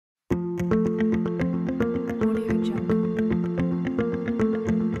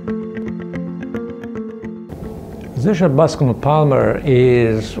Translational Bascom Palmer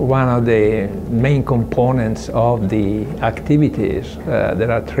is one of the main components of the activities. There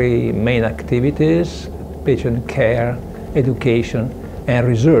are three main activities: patient care, education, and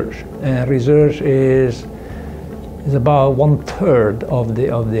research. And research is about 1/3 of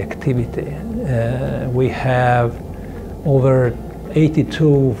the activity. We have over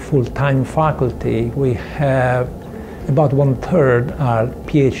 82 full-time faculty. We have about 1/3 are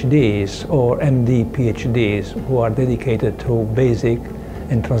PhDs or MD PhDs who are dedicated to basic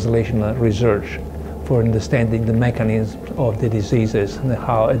and translational research for understanding the mechanisms of the diseases and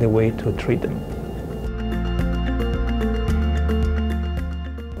the way to treat them.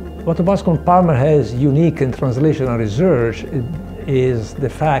 What Bascom Palmer has unique in translational research is the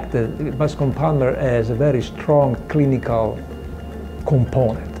fact that Bascom Palmer has a very strong clinical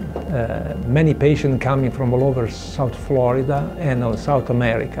component. Many patients coming from all over South Florida and South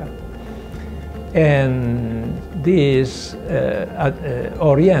America. And this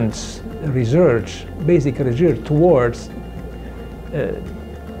orients research, basic research, towards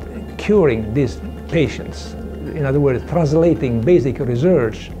curing these patients. In other words, translating basic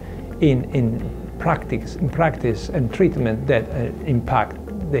research in practice and treatment that impact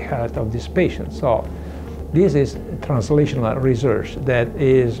the health of these patients. So this is translational research that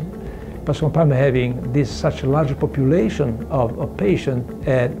is Bascom Palmer having such a large population of patients,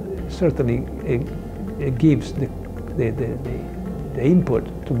 and certainly it gives the input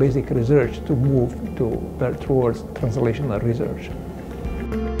to basic research to move towards translational research.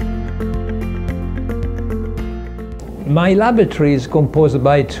 My laboratory is composed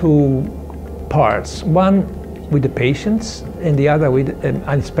by two parts, one with the patients and the other with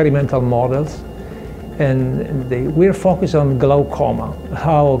experimental models. And we're focused on glaucoma,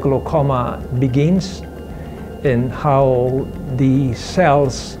 how glaucoma begins and how the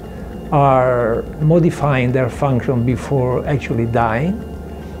cells are modifying their function before actually dying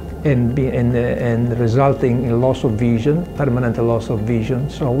and resulting in loss of vision, permanent loss of vision.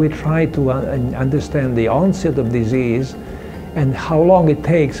 So we try to understand the onset of disease and how long it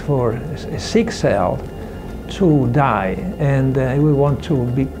takes for a sick cell to die, and we want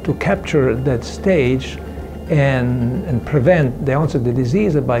to capture that stage and prevent the onset of the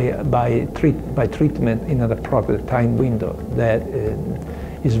disease by treatment in an appropriate time window that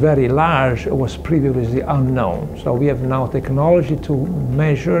is very large, was previously unknown. So we have now technology to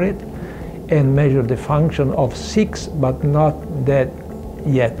measure it and measure the function of sick but not dead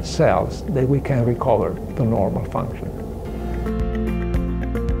yet cells that we can recover to normal function.